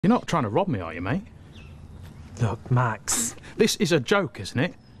You're not trying to rob me, are you, mate? Look, Max. This is a joke, isn't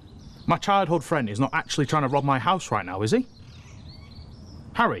it? My childhood friend is not actually trying to rob my house right now, is he?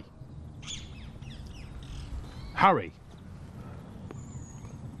 Harry? Harry?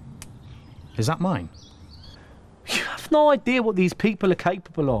 Is that mine? You have no idea what these people are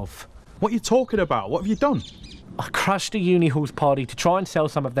capable of. What are you talking about? What have you done? I crashed a uni halls party to try and sell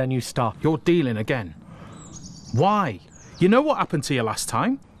some of their new stuff. You're dealing again. Why? You know what happened to you last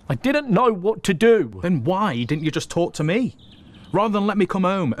time? I didn't know what to do. Then why didn't you just talk to me? Rather than let me come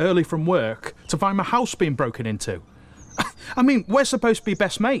home early from work to find my house being broken into. I mean, we're supposed to be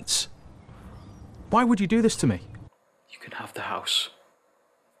best mates. Why would you do this to me? You can have the house.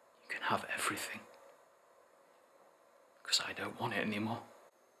 You can have everything. Because I don't want it anymore.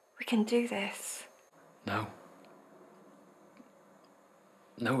 We can do this. No.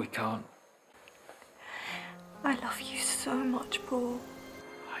 No, we can't. I love you so much, Paul.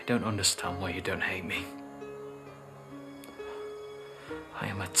 I don't understand why you don't hate me. I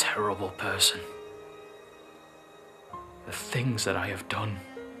am a terrible person. The things that I have done,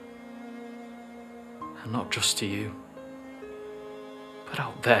 and not just to you, but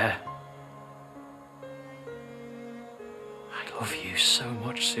out there. I love you so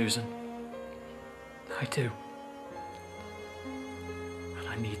much, Susan. I do. And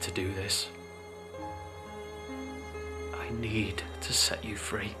I need to do this. I need to set you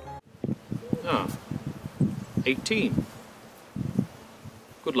free. Ah, 18.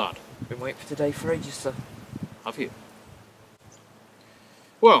 Good lad. Been waiting for today for ages, sir. Have you?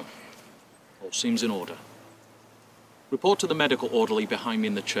 Well, all seems in order. Report to the medical orderly behind me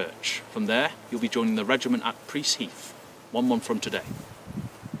in the church. From there, you'll be joining the regiment at Priest Heath, 1 month from today.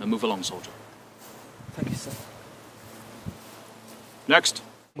 Now move along, soldier. Thank you, sir. Next.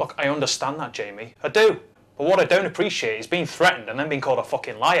 Look, I understand that, Jamie. I do. But what I don't appreciate is being threatened and then being called a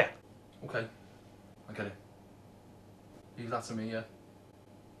fucking liar. Okay, I get it. Leave that to me, yeah?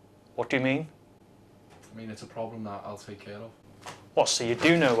 What do you mean? I mean, it's a problem that I'll take care of. What, so you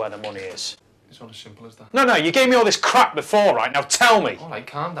do know where the money is? It's not as simple as that. No, you gave me all this crap before, right? Now tell me. Alright,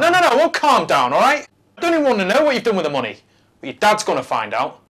 calm down. No, I won't calm down, alright? I don't even want to know what you've done with the money. But your dad's going to find out.